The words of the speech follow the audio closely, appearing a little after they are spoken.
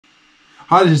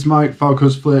Hi, this is Mike,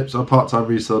 Falco's Flips. I'm a part-time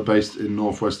reseller based in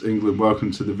Northwest England.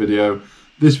 Welcome to the video.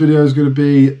 This video is going to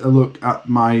be a look at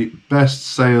my best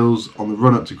sales on the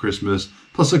run-up to Christmas,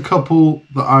 plus a couple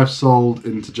that I've sold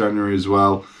into January as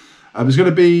well. It's going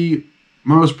to be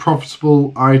my most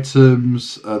profitable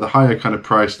items, the higher kind of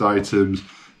priced items,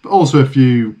 but also a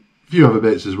few other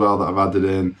bits as well that I've added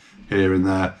in here and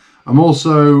there. I'm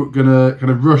also going to kind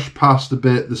of rush past a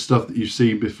bit the stuff that you've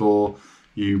seen before.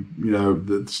 You know,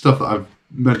 the stuff that I've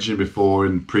mentioned before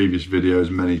in previous videos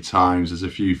many times. There's a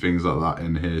few things like that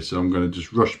in here, so I'm going to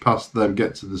just rush past them,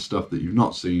 get to the stuff that you've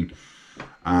not seen,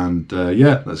 and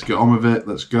yeah, let's get on with it.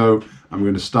 Let's go. I'm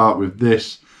going to start with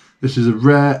this. This is a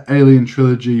rare Alien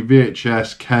Trilogy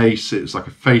VHS case. It's like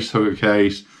a face hugger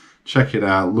case. Check it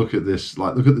out. Look at this.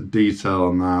 Like, look at the detail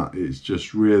on that. It's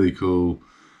just really cool.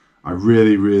 I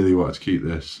really wanted to keep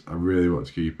this. I really want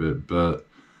to keep it, but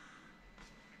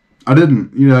I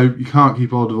didn't. You know, you can't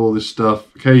keep hold of all this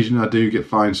stuff. Occasionally I do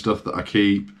find stuff that I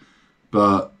keep,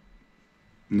 but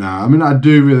no. I mean, I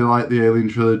do really like the Alien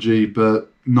Trilogy,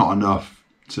 but not enough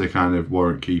to kind of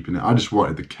warrant keeping it. I just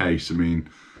wanted the case. I mean,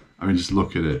 just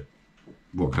look at it.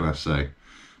 What can I say?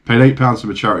 Paid £8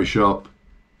 from a charity shop,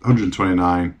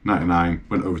 $129.99.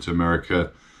 Went over to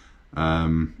America.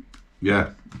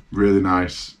 Yeah, really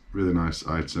nice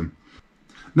item.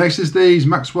 Next is these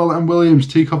Maxwell and Williams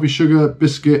tea, coffee, sugar,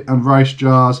 biscuit and rice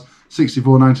jars,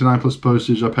 $64.99 plus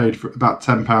postage. I paid for about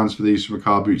 £10 for these from a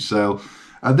car boot sale.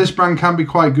 This brand can be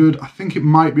quite good. I think it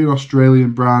might be an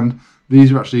Australian brand. These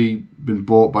have actually been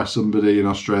bought by somebody in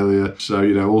Australia. So,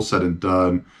 you know, all said and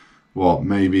done, what,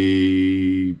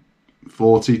 maybe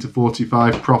 40 to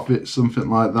 45 profit, something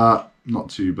like that. Not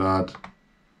too bad.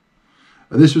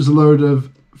 This was a load of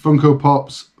Funko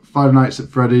Pops, Five Nights at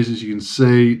Freddy's, as you can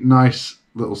see. Nice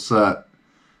little set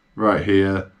right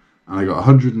here, and I got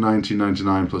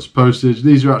 $119.99 plus postage.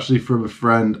 These are actually from a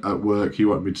friend at work. He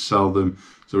wanted me to sell them,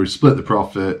 so we split the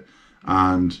profit,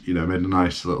 and you know, made a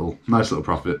nice little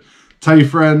profit. Tell your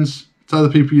friends, tell the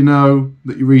people you know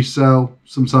that you resell.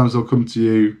 Sometimes they'll come to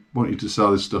you, want you to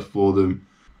sell this stuff for them.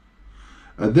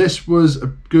 This was a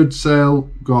good sale.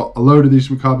 Got a load of these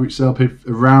from a car boot sale, paid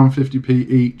around 50p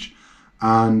each.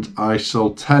 And I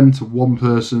sold 10 to one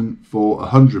person for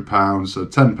 £100, so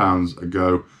 £10 a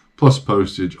go, plus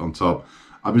postage on top.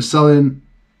 I've been selling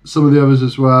some of the others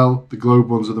as well. The globe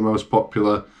ones are the most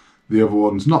popular. The other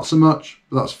ones, not so much,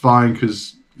 but that's fine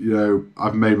because, you know,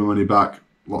 I've made my money back,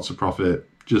 lots of profit,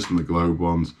 just on the globe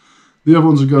ones. The other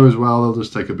ones will go as well, they'll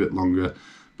just take a bit longer.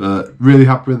 But really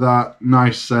happy with that,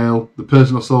 nice sale. The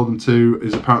person I sold them to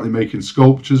is apparently making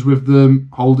sculptures with them,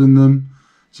 holding them.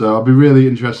 So I'll be really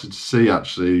interested to see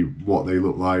actually what they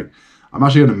look like. I'm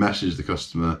actually going to message the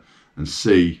customer and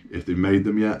see if they've made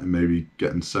them yet and maybe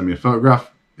get them to send me a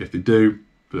photograph. If they do,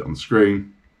 put it on the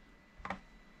screen.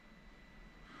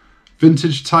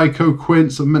 Vintage Tyco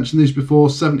Quints, I've mentioned these before,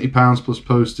 £70 plus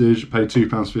postage. I paid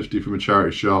 £2.50 from a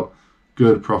charity shop.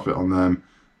 Good profit on them.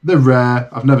 They're rare.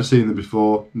 I've never seen them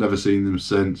before, never seen them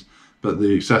since, but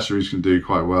the accessories can do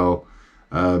quite well.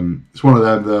 It's one of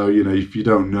them though, you know, if you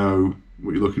don't know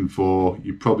what you're looking for,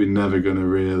 you're probably never going to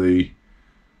really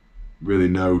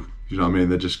know, you know what I mean?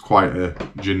 They're just quite a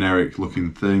generic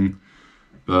looking thing,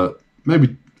 but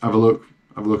maybe have a look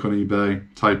on eBay,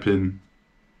 type in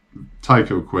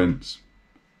Tyco Quints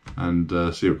and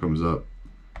see what comes up.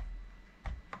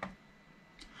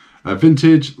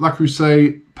 Vintage Le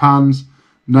Creuset pans,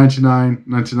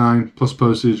 $99.99 plus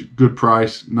postage. Good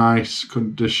price, nice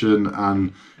condition,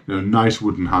 and you know, nice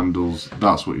wooden handles.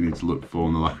 That's what you need to look for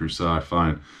on the Le Creuset. I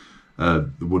find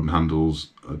the wooden handles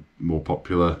are more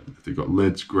popular. If they've got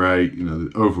lids, great. You know,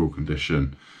 the overall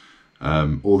condition.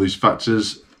 All these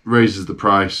factors raises the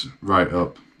price right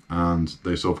up, and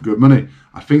they sell for good money.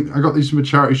 I think I got these from a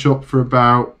charity shop for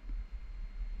about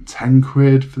 10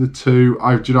 quid for the two.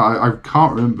 I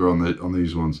can't remember on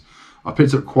these ones. I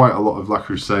picked up quite a lot of Le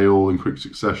Creuset all in quick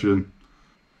succession.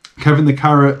 Kevin the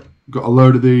Carrot, got a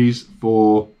load of these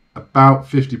for about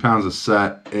 £50 a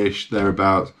set-ish,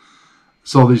 thereabouts.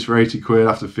 Sold these for 80 quid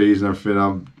after fees and everything.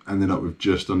 I'm ending up with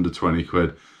just under 20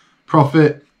 quid.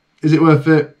 Profit, is it worth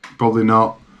it? Probably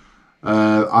not.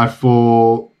 I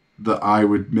thought that I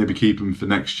would maybe keep them for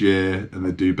next year and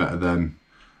they'd do better then.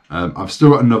 I've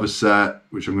still got another set,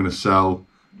 which I'm going to sell.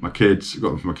 My kids, I got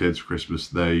them for my kids for Christmas.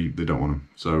 They don't want them,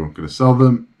 so I'm going to sell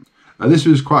them. This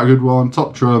was quite a good one,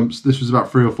 top trumps. This was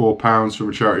about £3 or £4 from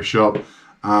a charity shop,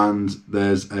 and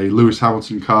there's a Lewis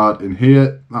Hamilton card in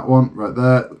here. That one right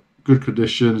there, good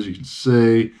condition as you can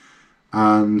see,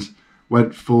 and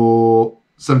went for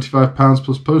 £75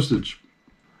 plus postage.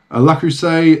 A Le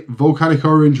Creuset Volcanic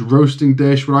Orange roasting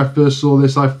dish. When I first saw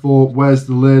this, I thought, where's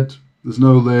the lid? There's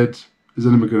no lid. Is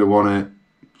anyone going to want it?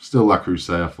 Still La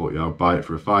Crusade. I thought, yeah, I'll buy it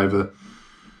for £5.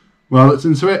 Well, looked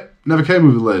into it. Never came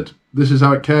with a lid. This is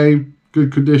how it came.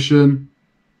 Good condition.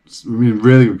 I mean,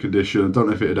 really good condition. I don't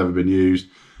know if it had ever been used.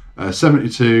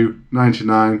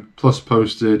 $72.99 plus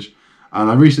postage. And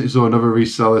I recently saw another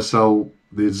reseller sell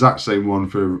the exact same one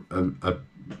for a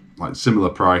like similar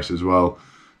price as well.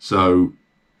 So,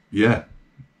 yeah,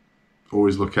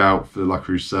 always look out for the La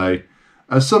Crusade.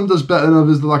 Some does better than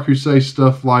others, the La Crusade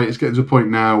stuff. Like, it's getting to a point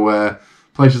now where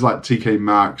places like TK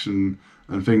Maxx and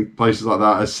places like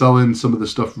that are selling some of the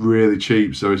stuff really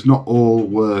cheap. So it's not all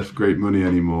worth great money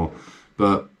anymore.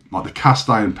 But like the cast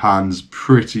iron pans,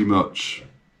 pretty much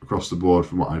across the board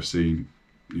from what I've seen,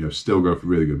 you know, still go for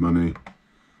really good money.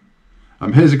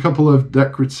 Here's a couple of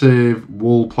decorative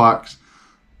wall plaques.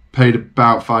 Paid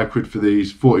about £5 for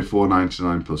these,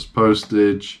 $44.99 plus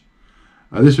postage.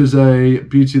 This was a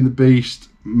Beauty and the Beast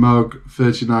mug,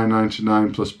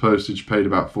 $39.99 plus postage. Paid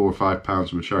about £4 or £5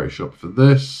 from a charity shop for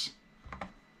this.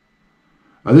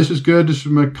 This was good. This was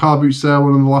from a car boot sale,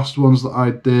 one of the last ones that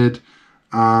I did,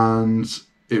 and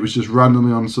it was just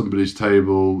randomly on somebody's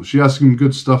table. She has some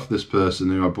good stuff, this person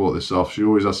who I bought this off. She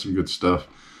always has some good stuff.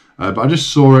 But I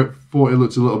just saw it, thought it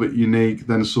looked a little bit unique,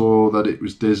 then saw that it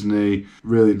was Disney.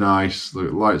 Really nice. Look,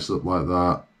 it lights up like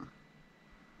that.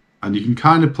 And you can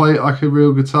kind of play it like a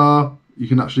real guitar. You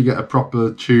can actually get a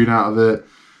proper tune out of it.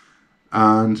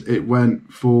 And it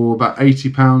went for about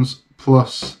 £80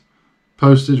 plus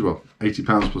postage. Well,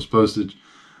 £80 plus postage.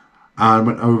 And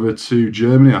went over to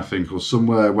Germany, I think, or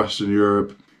somewhere Western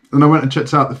Europe. Then I went and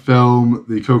checked out the film,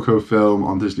 the Coco film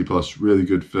on Disney Plus. Really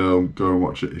good film. Go and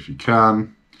watch it if you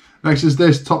can. Next is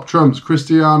this, Top Trumps.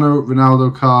 Cristiano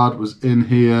Ronaldo card was in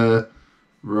here,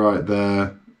 right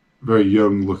there. Very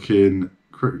young looking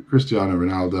Cristiano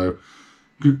Ronaldo.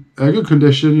 Good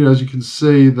condition, you know, as you can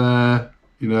see there,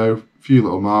 you know, a few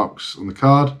little marks on the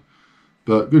card.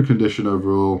 But good condition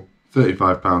overall.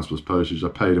 £35 plus postage. I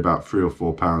paid about £3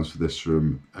 or £4 for this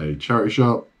from a charity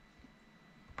shop.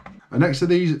 And next to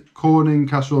these Corning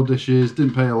casserole dishes,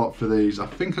 didn't pay a lot for these. I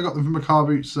think I got them from a car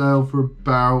boot sale for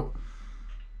about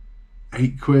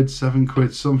 £8,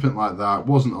 £7, something like that.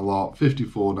 Wasn't a lot.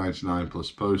 $54.99 plus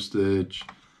postage.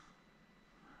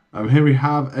 Here we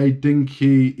have a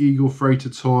Dinky Eagle Freighter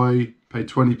toy. Paid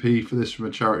 20p for this from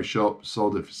a charity shop.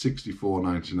 Sold it for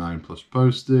 $64.99 plus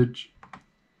postage.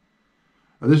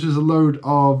 This is a load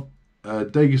of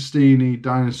D'Agostini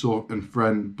Dinosaur and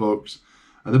Friend books.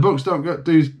 The books don't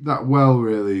do that well,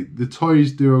 really. The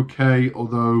toys do okay,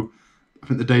 although I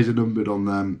think the days are numbered on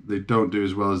them. They don't do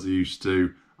as well as they used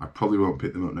to. I probably won't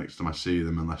pick them up next time I see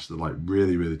them unless they're like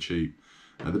really, really cheap.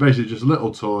 They're basically just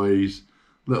little toys,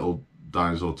 little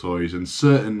dinosaur toys, and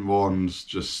certain ones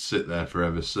just sit there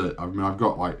forever. I mean, I've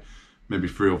got like maybe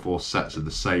 3 or 4 sets of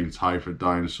the same type of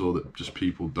dinosaur that just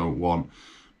people don't want.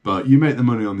 But you make the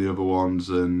money on the other ones,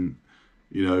 and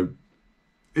you know,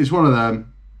 it's one of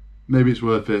them. Maybe it's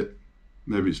worth it,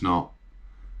 maybe it's not.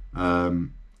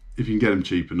 If you can get them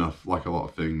cheap enough, like a lot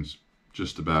of things,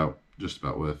 just about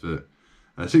worth it.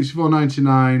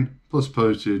 $64.99 plus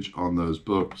postage on those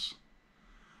books.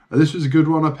 This was a good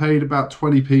one. I paid about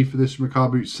 20p for this from a car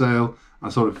boot sale. I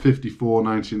sold it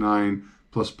 $54.99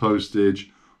 plus postage.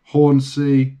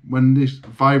 Hornsey, when this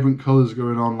vibrant colours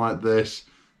going on like this,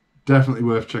 definitely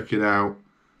worth checking out.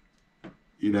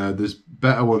 You know, there's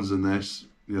better ones than this.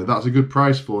 You know, that's a good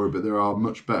price for it, but there are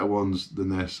much better ones than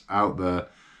this out there.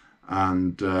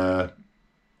 And,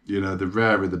 you know, the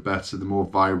rarer the better, the more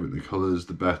vibrant the colours,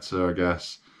 the better, I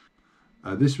guess.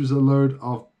 This was a load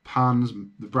of pans,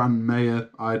 the brand Mayer.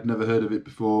 I'd never heard of it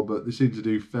before, but they seem to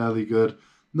do fairly good.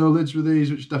 No lids with these,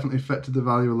 which definitely affected the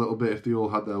value a little bit. If they all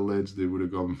had their lids, they would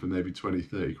have gone for maybe 20,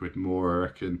 30 quid more, I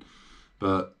reckon.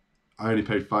 But I only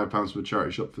paid £5 for a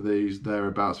charity shop for these,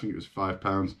 thereabouts. I think it was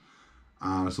 £5.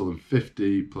 And I sold them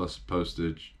 50 plus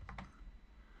postage.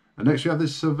 And next we have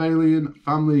this Surveillant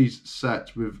Families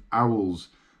set with owls.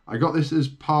 I got this as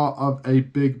part of a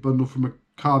big bundle from a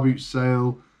car boot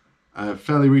sale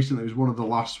fairly recently. It was one of the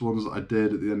last ones that I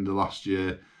did at the end of last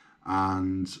year,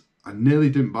 and I nearly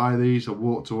didn't buy these. I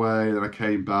walked away, then I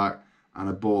came back and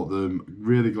I bought them.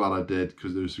 Really glad I did,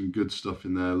 because there was some good stuff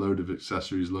in there. Load of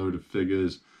accessories, load of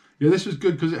figures. Yeah, this was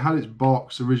good because it had its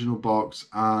box, original box,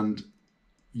 and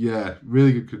yeah,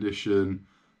 really good condition.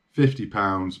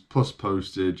 £50 plus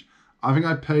postage. I think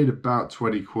I paid about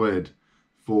 20 quid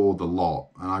for the lot,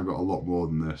 and I got a lot more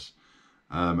than this.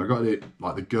 I got it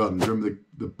like the gun. Remember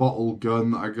the bottle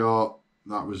gun that I got?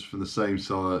 That was from the same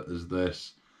seller as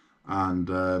this. And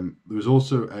there was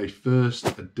also a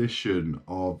first edition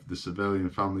of the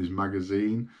Surveillant Families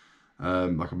magazine,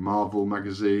 like a Marvel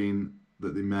magazine.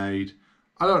 that they made.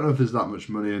 I don't know if there's that much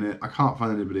money in it. I can't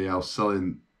find anybody else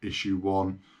selling issue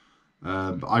 1.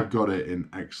 But I've got it in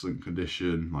excellent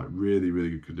condition, like really,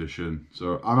 really good condition.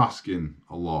 So I'm asking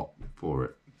a lot for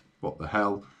it. What the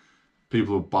hell?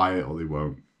 People will buy it or they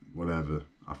won't, whatever.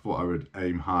 I thought I would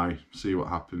aim high, see what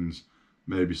happens.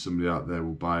 Maybe somebody out there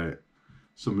will buy it.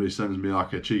 Somebody sends me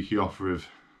like a cheeky offer of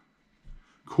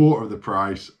quarter of the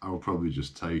price, I will probably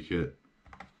just take it.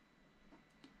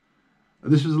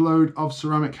 This was a load of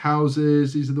ceramic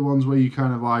houses. These are the ones where you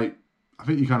kind of like, I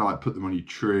think you kind of like put them on your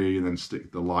tree and then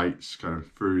stick the lights kind of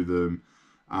through them.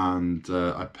 And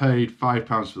I paid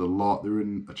 £5 for the lot. They were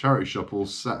in a charity shop all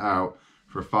set out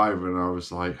for a £5, and I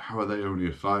was like, how are they only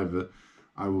a £5?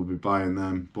 I will be buying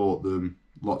them. Bought them,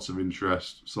 lots of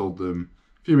interest, sold them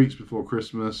a few weeks before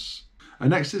Christmas. And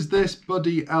next is this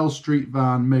Buddy L Street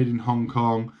van made in Hong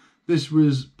Kong. This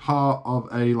was part of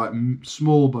a like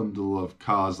small bundle of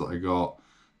cars that I got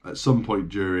at some point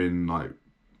during like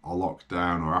a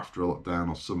lockdown or after a lockdown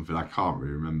or something. I can't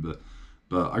really remember.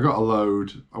 But I got a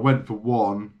load. I went for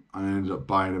one and I ended up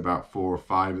buying about 4 or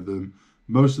 5 of them.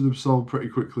 Most of them sold pretty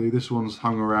quickly. This one's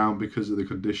hung around because of the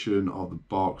condition of the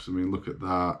box. I mean, look at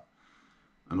that.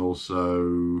 And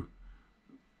also,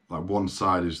 like one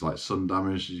side is like sun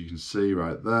damaged, as you can see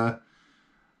right there.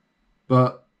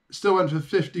 But still went for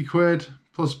 50 quid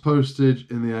plus postage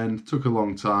in the end. Took a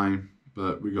long time,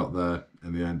 but we got there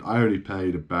in the end. I only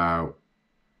paid about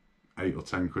 8 or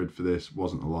 10 quid for this.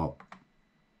 Wasn't a lot.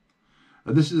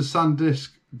 And this is a SanDisk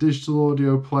digital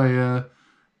audio player.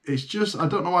 It's just, I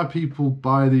don't know why people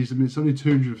buy these. I mean, it's only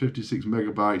 256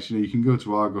 megabytes. You know, you can go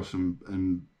to Argos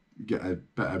and get a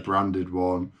better branded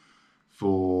one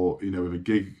for, you know, with a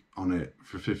gig on it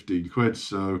for 15 quid.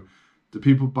 So do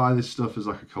people buy this stuff as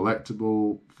like a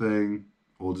collectible thing,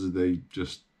 or do they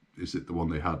just, is it the one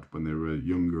they had when they were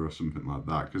younger or something like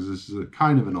that? Because this is a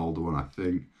kind of an older one, I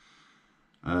think.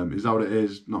 Is that what it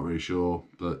is? Not really sure,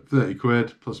 but 30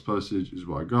 quid plus postage is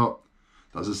what I got.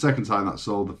 That's the second time that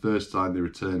sold. The first time they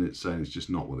returned it saying it's just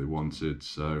not what they wanted.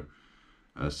 So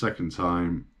second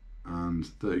time and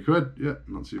 30 quid. Yeah,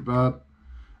 not too bad.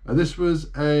 This was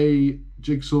a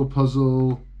jigsaw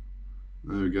puzzle.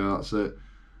 There we go, that's it.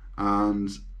 And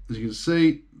as you can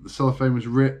see, the cellophane was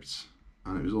ripped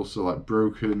and it was also like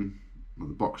broken. The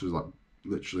box was like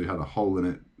literally had a hole in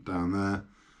it down there.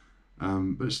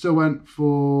 But it still went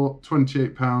for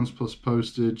 £28 plus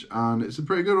postage, and it's a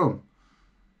pretty good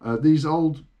one. These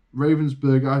old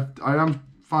Ravensburger, I am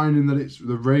finding that it's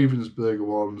the Ravensburger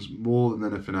ones more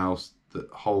than anything else that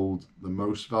hold the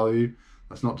most value.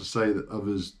 That's not to say that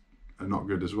others are not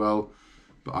good as well,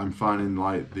 but I'm finding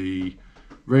like the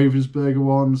Ravensburger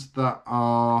ones that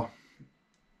are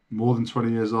more than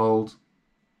 20 years old,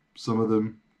 some of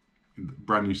them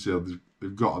brand new sealed,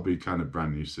 they've got to be kind of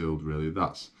brand new sealed really.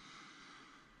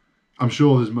 I'm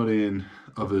sure there's money in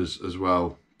others as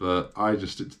well, but I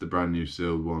just stick to the brand new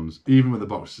sealed ones. Even with the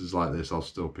boxes like this, I'll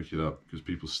still pick it up because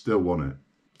people still want it.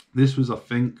 This was, I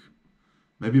think,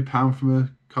 maybe £1 from a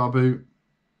car boot.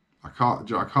 I can't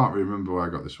really remember where I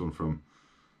got this one from,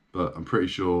 but I'm pretty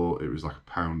sure it was like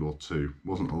 £1 or £2.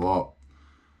 Wasn't a lot.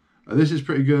 This is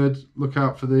pretty good. Look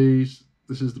out for these.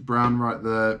 This is the brand right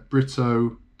there.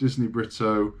 Brito, Disney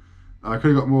Brito. I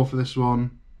could have got more for this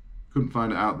one. Couldn't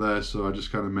find it out there, so I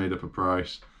just kind of made up a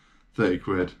price. 30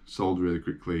 quid, sold really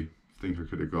quickly. I think I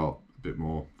could have got a bit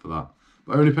more for that.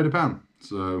 But I only paid £1,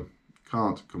 so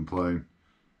can't complain.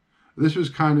 This was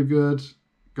kind of good.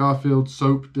 Garfield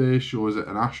soap dish, or is it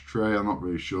an ashtray? I'm not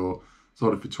really sure.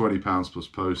 Sold it for £20 plus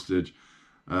postage.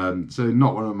 So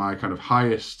not one of my kind of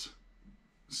highest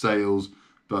sales,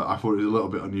 but I thought it was a little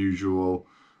bit unusual.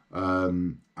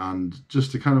 And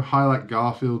just to kind of highlight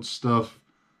Garfield stuff,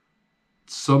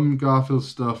 some Garfield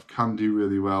stuff can do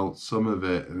really well. Some of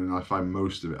it, and I find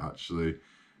most of it actually,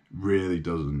 really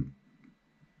doesn't.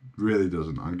 Really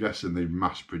doesn't. I'm guessing they've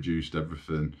mass-produced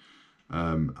everything.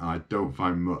 And I don't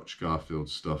find much Garfield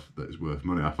stuff that is worth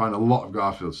money. I find a lot of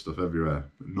Garfield stuff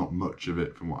everywhere, but not much of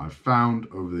it, from what I've found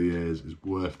over the years, is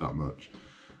worth that much.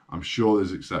 I'm sure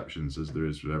there's exceptions, as there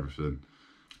is with everything.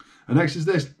 And next is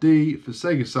this D for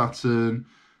Sega Saturn.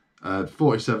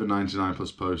 £47.99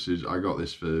 plus postage. I got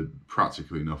this for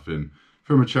practically nothing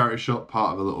from a charity shop,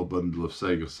 part of a little bundle of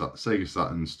Sega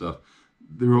Saturn stuff.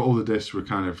 All the discs were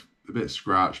kind of a bit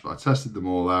scratched, but I tested them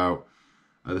all out.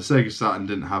 The Sega Saturn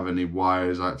didn't have any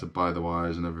wires. I had to buy the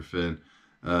wires and everything.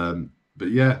 But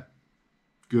yeah,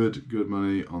 good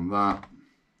money on that.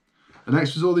 And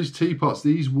next was all these teapots.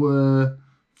 These were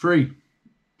free.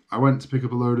 I went to pick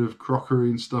up a load of crockery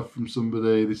and stuff from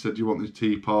somebody. They said, do you want these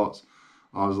teapots?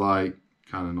 I was like,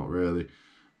 kind of not really.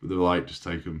 But they were like, just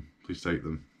take them. Please take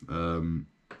them.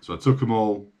 So I took them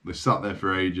all. They sat there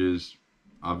for ages.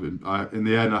 In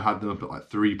the end, I had them up at like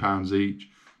 £3 each.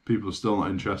 People are still not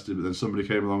interested, but then somebody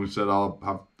came along and said,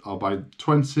 I'll buy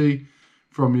 20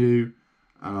 from you,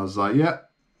 and I was like, yeah.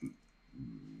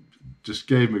 Just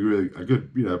gave him a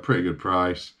good, pretty good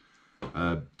price,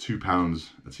 £2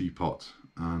 a teapot,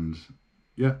 and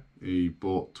yeah, he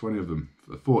bought 20 of them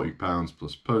for £40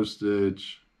 plus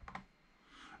postage.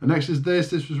 And next is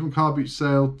this. This was from Car Boot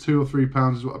Sale. £2 or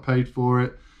 £3 is what I paid for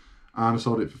it, and I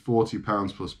sold it for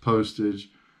 £40 plus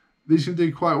postage. These can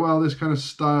do quite well. This kind of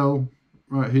style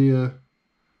right here,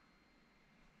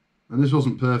 and this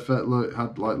wasn't perfect. Look, it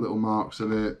had like little marks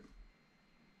in it,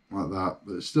 like that,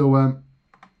 but it still went.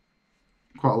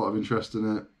 Quite a lot of interest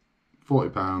in it.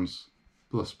 £40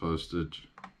 plus postage.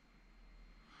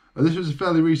 This was a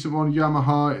fairly recent one,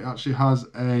 Yamaha. It actually has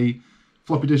a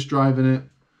floppy disk drive in it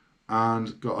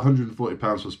and got £140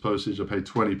 plus postage. I paid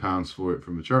 £20 for it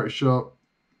from a charity shop.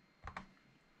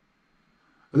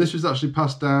 And this was actually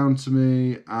passed down to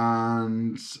me,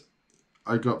 and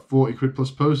I got 40 quid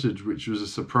plus postage, which was a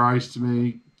surprise to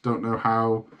me. Don't know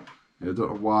how, don't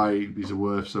know why these are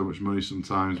worth so much money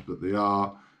sometimes, but they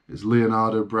are. It's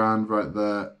Leonardo brand right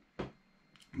there.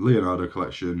 Leonardo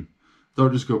collection.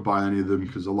 Don't just go buy any of them,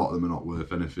 because a lot of them are not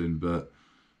worth anything, but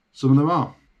some of them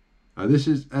are. This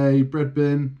is a bread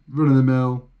bin,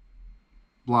 run-of-the-mill,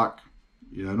 black.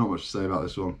 Not much to say about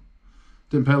this one.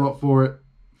 Didn't pay a lot for it.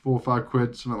 4 or 5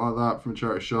 quid, something like that, from a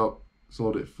charity shop.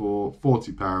 Sold it for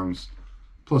 £40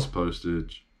 plus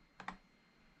postage.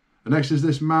 And next is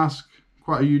this mask.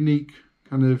 Quite a unique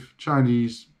kind of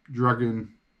Chinese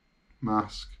dragon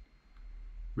mask.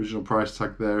 Original price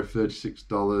tag there of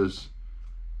 $36,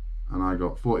 and I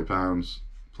got £40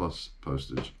 plus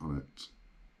postage on it.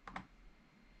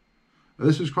 Now,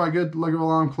 this was quite good, Lego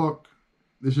alarm clock.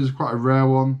 This is quite a rare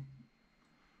one.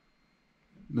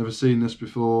 Never seen this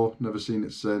before, never seen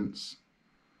it since.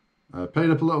 Paid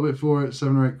up a little bit for it,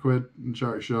 7 or 8 quid in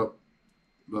charity shop,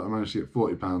 but I managed to get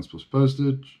 £40 plus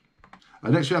postage.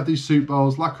 Next we have these soup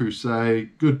bowls, La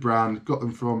Crusade, good brand. Got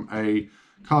them from a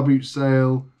Car Boot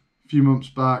Sale a few months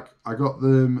back. I got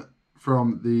them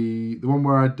from the one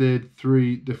where I did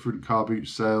 3 different Car Boot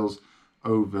Sales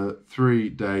over 3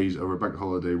 days over a bank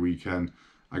holiday weekend.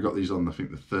 I got these on, I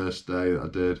think, the first day that I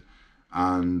did,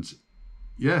 and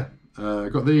yeah, I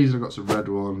got these. I got some red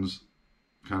ones,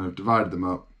 kind of divided them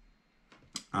up,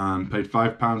 and paid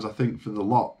 £5 I think for the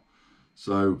lot.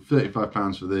 So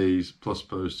 £35 for these plus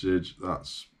postage.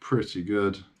 That's pretty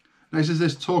good. Next is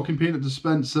this talking peanut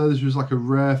dispenser. This was like a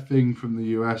rare thing from the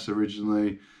US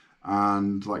originally,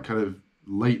 and like kind of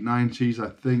late 90s, I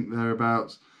think,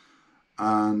 thereabouts.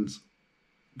 And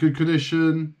good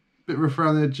condition, bit rough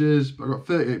around the edges, but I got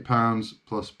 £38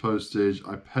 plus postage.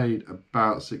 I paid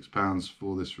about £6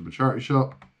 for this from a charity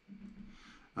shop.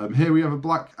 Here we have a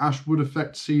black Ashwood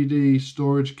Effect CD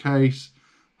storage case,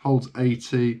 holds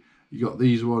 80. You got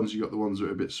these ones, you got the ones that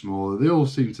are a bit smaller. They all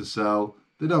seem to sell.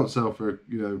 They don't sell for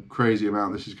a crazy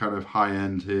amount. This is kind of high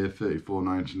end here,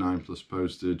 $34.99 plus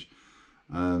postage.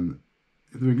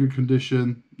 If they're in good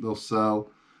condition, they'll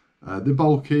sell. They're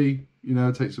bulky,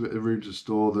 it takes a bit of room to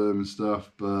store them and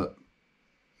stuff, but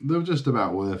they're just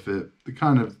about worth it. They're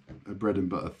kind of a bread and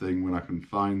butter thing when I can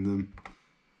find them.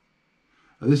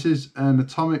 This is an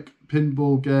atomic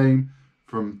pinball game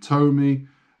from Tomy.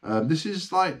 This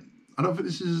is like, I don't think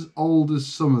this is as old as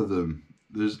some of them.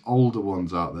 There's older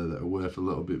ones out there that are worth a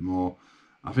little bit more.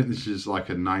 I think this is like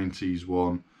a 90s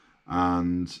one.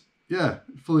 And yeah,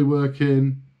 fully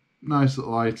working, nice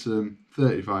little item,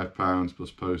 £35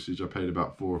 plus postage. I paid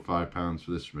about £4 or £5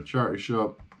 for this from a charity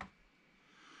shop.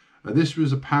 This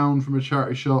was £1 from a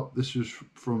charity shop. This was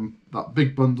from that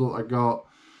big bundle I got,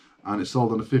 and it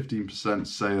sold on a 15%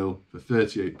 sale for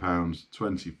 £38,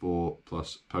 24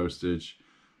 plus postage.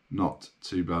 Not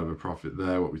too bad of a profit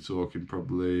there. What we're talking,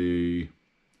 probably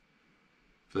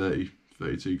 30,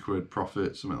 32 quid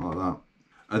profit, something like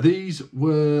that. These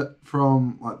were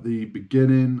from like the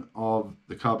beginning of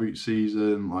the car boot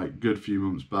season, like good few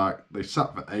months back. They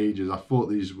sat for ages. I thought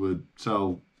these would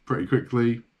sell pretty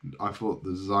quickly. I thought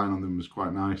the design on them was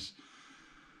quite nice,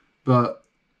 but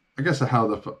I guess I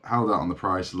held out on the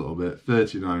price a little bit.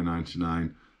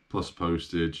 $39.99 plus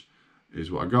postage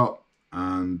is what I got,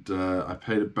 and I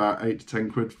paid about 8 to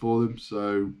 10 quid for them,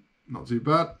 so not too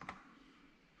bad.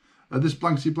 This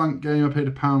Blankety Blank game, I paid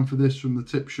 £1 for this from the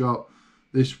tip shop.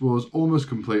 This was almost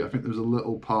complete. I think there was a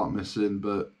little part missing,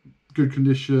 but good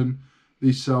condition.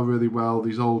 These sell really well.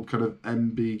 These old kind of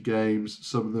MB games,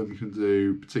 some of them can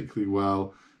do particularly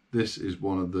well. This is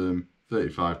one of them,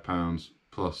 £35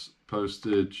 plus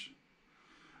postage.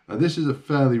 This is a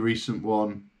fairly recent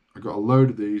one. I got a load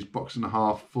of these, box and a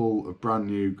half full of brand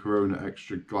new Corona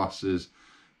Extra glasses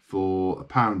for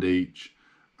 £1 each,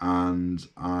 and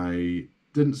I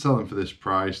didn't sell them for this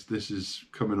price. This is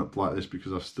coming up like this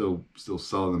because I'm still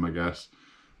selling them, I guess.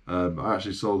 I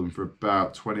actually sold them for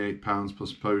about £28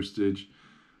 plus postage.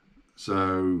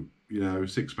 So, you know,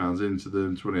 £6 into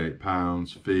them,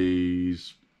 £28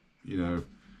 fees, you know,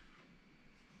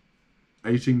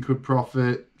 18 quid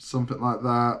profit, something like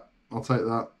that. I'll take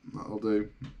that. That'll do.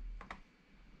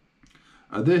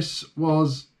 This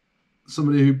was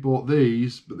somebody who bought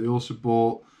these, but they also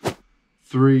bought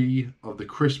 3 of the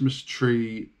Christmas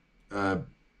tree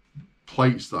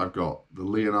plates that I've got, the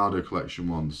Leonardo collection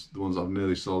ones, the ones I've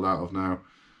nearly sold out of now.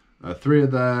 3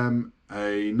 of them,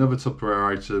 another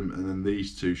Tupperware item, and then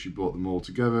these 2, she bought them all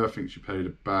together. I think she paid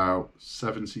about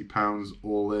 £70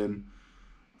 all in,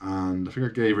 and I think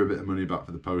I gave her a bit of money back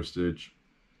for the postage.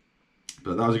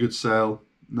 But that was a good sale.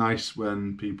 Nice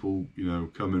when people, you know,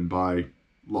 come and buy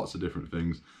lots of different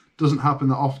things. Doesn't happen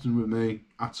that often with me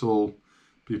at all.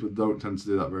 People don't tend to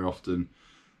do that very often,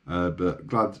 but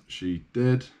glad she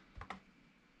did.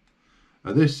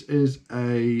 This is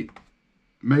a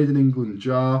made in England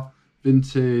jar,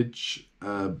 vintage.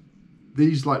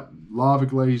 These like lava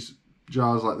glaze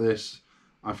jars like this,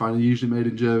 I find are usually made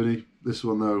in Germany. This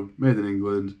one though, made in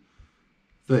England,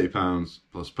 £30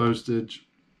 plus postage.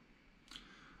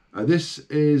 This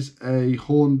is a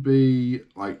Hornby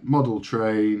like model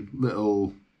train,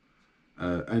 little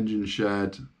engine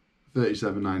shed,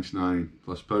 £37.99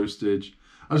 plus postage.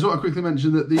 I just want to quickly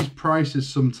mention that these prices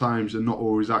sometimes are not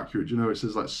always accurate. You know, it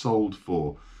says like sold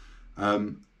for.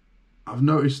 I've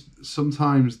noticed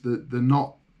sometimes that they're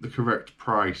not the correct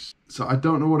price. So I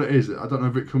don't know what it is. I don't know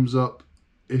if it comes up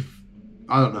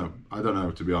I don't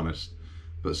know to be honest.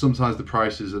 But sometimes the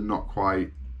prices are not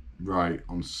quite right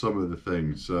on some of the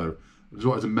things. So I just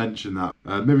wanted to mention that.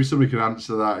 Maybe somebody can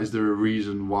answer that. Is there a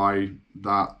reason why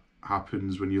that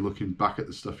happens when you're looking back at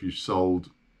the stuff you've sold,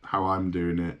 how I'm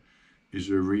doing it? Is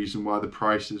there a reason why the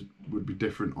prices would be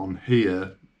different on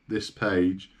here, this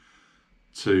page,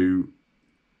 to,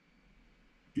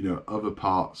 you know, other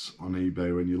parts on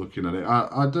eBay when you're looking at it?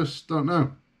 I just don't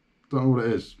know. Don't know what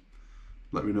it is.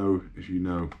 Let me know if you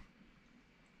know.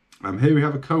 Here we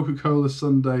have a Coca-Cola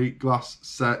Sundae glass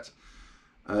set.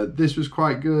 This was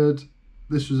quite good.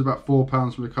 This was about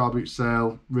 £4 from the car boot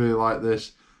sale. Really like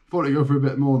this. Thought it'd go for a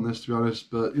bit more than this, to be honest,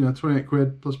 but you know, 28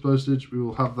 quid plus postage. We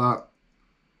will have that.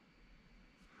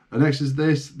 Next is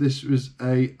this. This was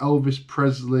a Elvis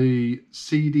Presley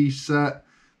CD set.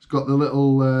 It's got the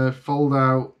little fold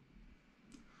out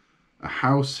a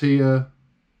house here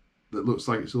that looks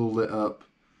like it's all lit up.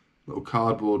 Little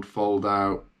cardboard fold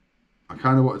out. I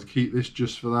kind of wanted to keep this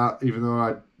just for that, even though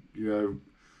I, you know,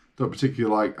 don't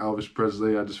particularly like Elvis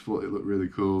Presley. I just thought it looked really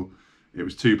cool. It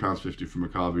was £2.50 from a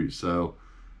car boot sale.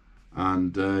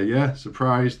 And yeah,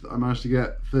 surprised that I managed to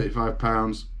get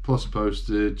 £35 plus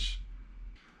postage.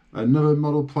 Another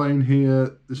model plane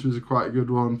here. This was quite a good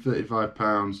one,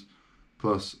 £35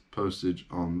 plus postage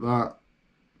on that.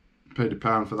 Paid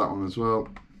 £1 for that one as well.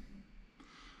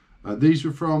 These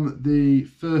were from the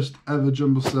first ever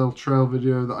Jumble Sale trail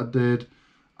video that I did.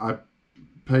 I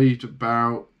paid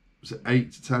about, was it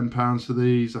 £8 to £10 for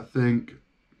these, I think.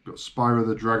 Got Spyro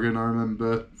the Dragon, I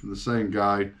remember, from the same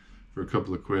guy for a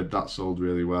couple of quid. That sold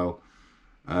really well.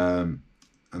 And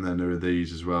then there are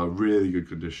these as well. Really good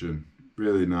condition.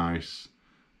 Really nice.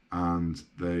 And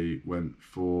they went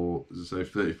for, as I say,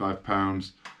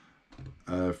 £35.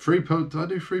 Did I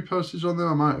do free postage on them?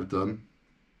 I might have done.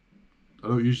 I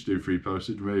don't usually do free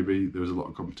postage. Maybe there was a lot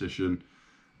of competition.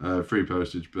 Free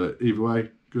postage. But either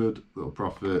way, good little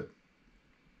profit.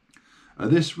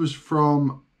 This was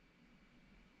from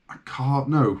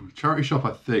charity shop,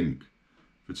 I think,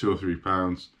 for £2 or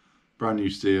 £3. Brand new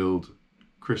sealed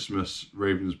Christmas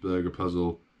Ravensburger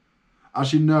puzzle.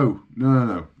 Actually,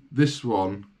 no. This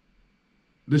one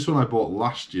I bought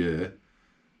last year,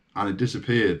 and it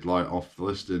disappeared like off the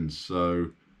listings.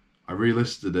 So I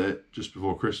relisted it just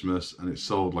before Christmas, and it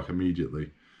sold like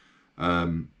immediately.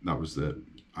 That was it.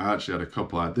 I actually had a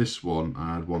couple. I had this one.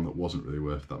 I had one that wasn't really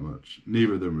worth that much.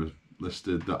 Neither of them were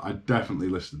listed. That I definitely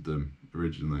listed them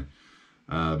originally,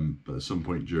 but at some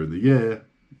point during the year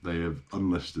they have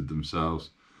unlisted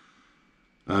themselves.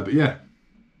 But yeah,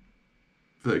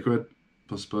 30 quid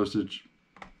plus postage.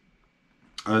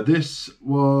 These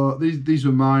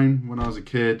were mine when I was a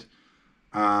kid,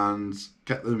 and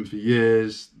kept them for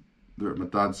years. They're at my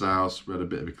dad's house. We had a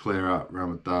bit of a clear out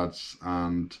around my dad's,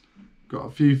 and got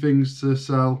a few things to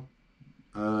sell.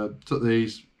 Took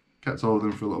these, kept hold of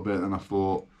them for a little bit, and I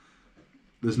thought,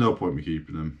 there's no point me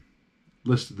keeping them.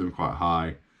 Listed them quite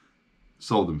high.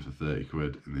 sold them for 30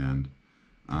 quid in the end.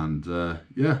 And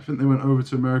yeah, I think they went over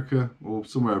to America or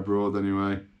somewhere abroad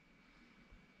anyway.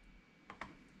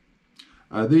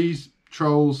 These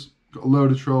trolls, got a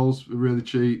load of trolls for really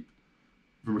cheap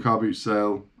from a car boot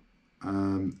sale.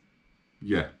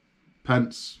 Yeah,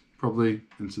 pence probably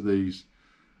into these,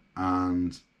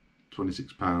 and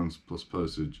 £26 plus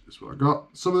postage is what I got.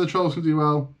 Some of the trolls can do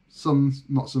well, some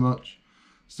not so much.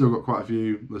 Still got quite a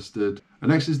few listed. And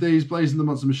next is these, Blazing the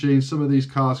Monster Machine. Some of these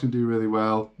cars can do really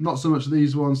well. Not so much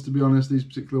these ones, to be honest, these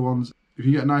particular ones. If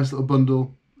you get a nice little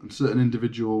bundle, and certain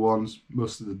individual ones,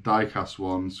 most of the die-cast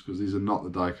ones, because these are not the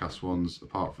die-cast ones,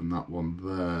 apart from that one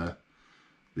there.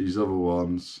 These other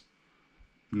ones,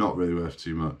 not really worth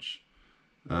too much.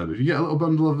 But if you get a little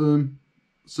bundle of them,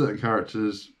 certain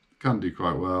characters can do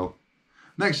quite well.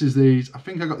 Next is these. I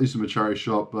think I got these from a charity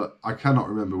shop, but I cannot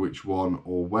remember which one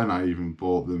or when I even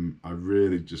bought them. I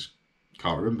really just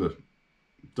can't remember.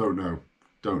 Don't know.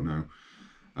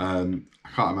 I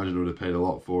can't imagine I would have paid a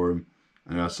lot for them.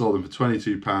 And I sold them for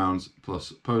 £22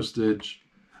 plus postage.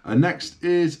 And next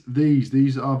is these.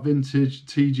 These are vintage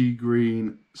TG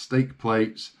Green steak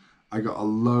plates. I got a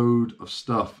load of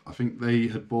stuff. I think they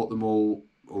had bought them all,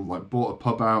 or like bought a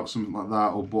pub out, something like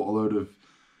that, or bought a load of,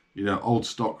 you know, old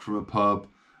stock from a pub.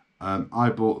 I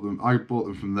bought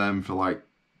them from them for like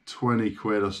 20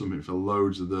 quid or something for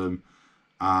loads of them.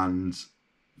 And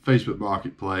Facebook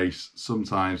Marketplace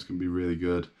sometimes can be really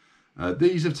good.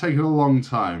 These have taken a long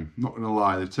time, not going to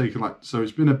lie. They've taken so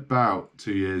it's been about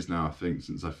 2 years now, I think,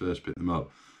 since I first picked them up.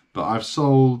 But I've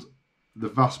sold the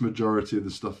vast majority of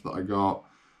the stuff that I got.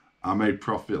 I made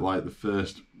profit like the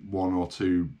first 1 or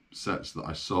 2 sets that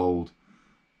I sold.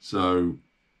 So,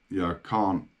 yeah,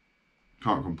 can't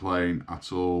complain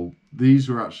at all. These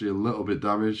were actually a little bit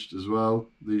damaged as well,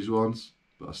 these ones.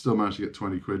 But I still managed to get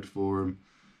 20 quid for them,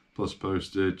 plus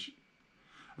postage.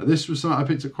 This was something I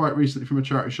picked up quite recently from a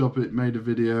charity shop. It made a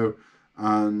video,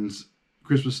 and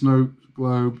Christmas Snow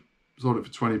Globe, sold it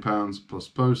for £20 plus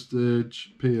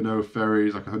postage. P&O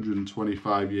Ferries, like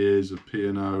 125 years of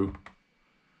P&O.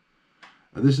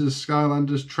 This is a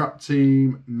Skylanders Trap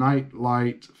Team Night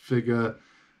Light figure.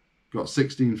 Got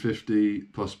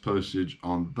 £16.50 plus postage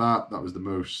on that. That was the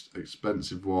most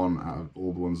expensive one out of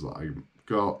all the ones that I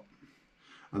got.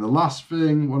 And the last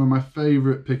thing, one of my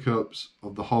favourite pickups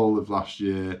of the whole of last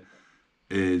year,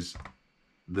 is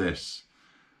this.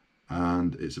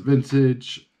 And it's a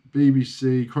vintage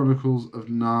BBC Chronicles of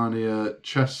Narnia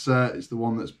chess set. It's the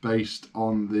one that's based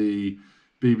on the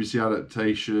BBC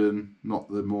adaptation,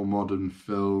 not the more modern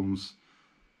films.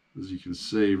 As you can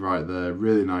see right there,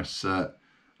 really nice set.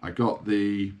 I got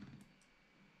the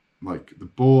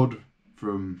board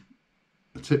from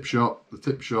the tip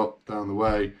shop down the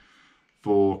way,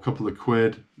 for a couple of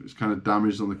quid. It's kind of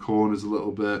damaged on the corners a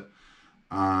little bit,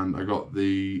 and I got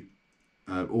the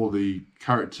all the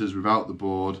characters without the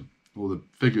board, all the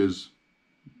figures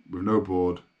with no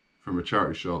board from a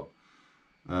charity shop.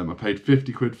 I paid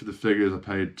 50 quid for the figures. I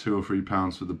paid £2 or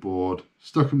 £3 for the board.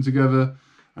 Stuck them together,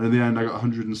 and in the end I got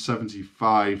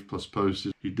 175 plus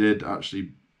postage. He did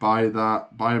actually buy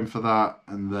him for that,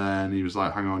 and then he was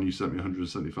like, "Hang on, you sent me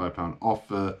 £175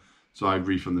 offer," so I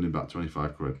refunded him back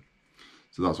 25 quid.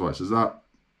 So that's why it says that.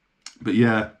 But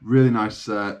yeah, really nice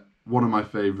set. One of my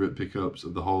favourite pickups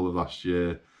of the whole of last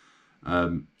year.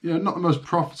 You know, not the most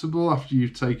profitable after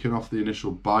you've taken off the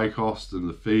initial buy cost and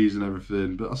the fees and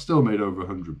everything, but I still made over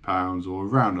 £100 or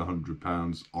around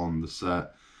 £100 on the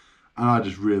set. And I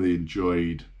just really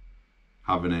enjoyed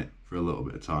having it for a little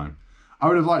bit of time. I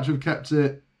would have liked to have kept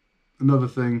it. Another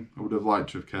thing I would have liked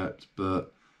to have kept,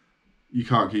 but you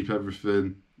can't keep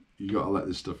everything. You got to let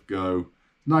this stuff go.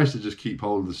 Nice to just keep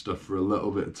hold of the stuff for a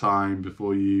little bit of time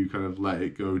before you kind of let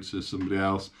it go to somebody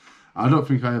else. I don't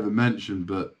think I ever mentioned,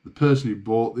 but the person who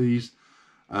bought these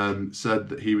said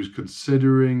that he was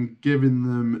considering giving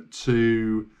them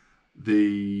to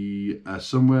the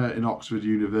somewhere in Oxford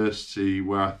University,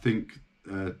 where I think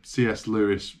C.S.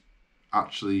 Lewis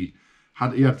actually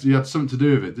had something to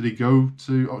do with it. Did he go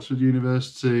to Oxford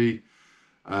University?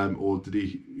 Or did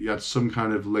he had some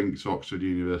kind of link to Oxford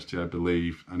University, I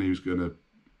believe, and he was going to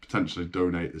potentially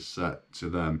donate this set to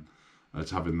them,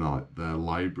 to have in their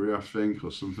library, I think,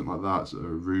 or something like that. It's a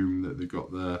room that they've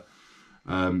got there.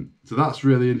 So that's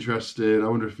really interesting. I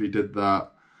wonder if he did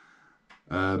that.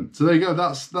 So there you go.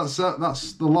 That's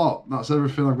the lot. That's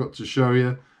everything I've got to show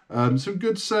you. Some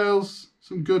good sales,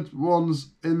 some good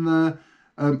ones in there.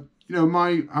 You know,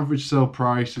 my average sale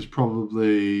price is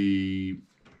probably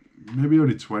maybe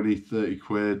only 20, 30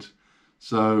 quid.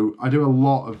 So I do a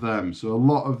lot of them. So a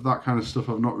lot of that kind of stuff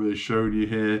I've not really shown you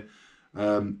here. You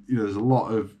know, there's a lot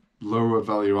of lower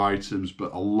value items,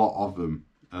 but a lot of them.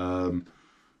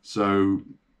 So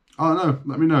I don't know,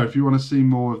 let me know if you want to see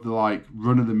more of the like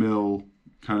run-of-the-mill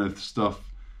kind of stuff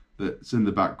that's in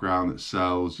the background that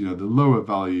sells, you know, the lower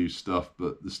value stuff,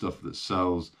 but the stuff that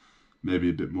sells maybe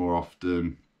a bit more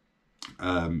often.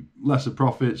 Lesser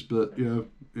profits, but you know,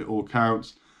 it all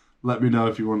counts. Let me know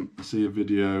if you want to see a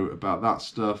video about that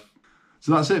stuff.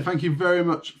 So that's it. Thank you very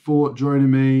much for joining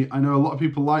me. I know a lot of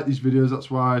people like these videos, that's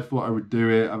why I thought I would do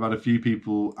it. I've had a few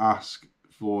people ask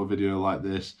for a video like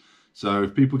this. So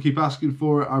if people keep asking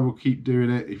for it, I will keep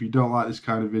doing it. If you don't like this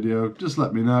kind of video, just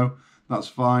let me know. That's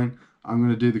fine. I'm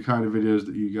going to do the kind of videos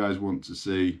that you guys want to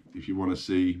see. If you want to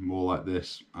see more like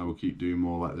this, I will keep doing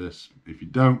more like this. If you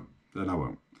don't, then I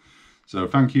won't. So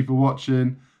thank you for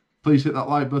watching. Please hit that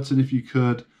like button if you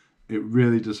could. It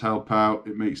really does help out.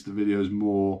 It makes the videos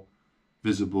more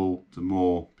visible to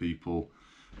more people.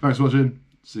 Thanks for watching.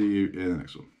 See you in the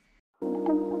next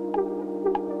one.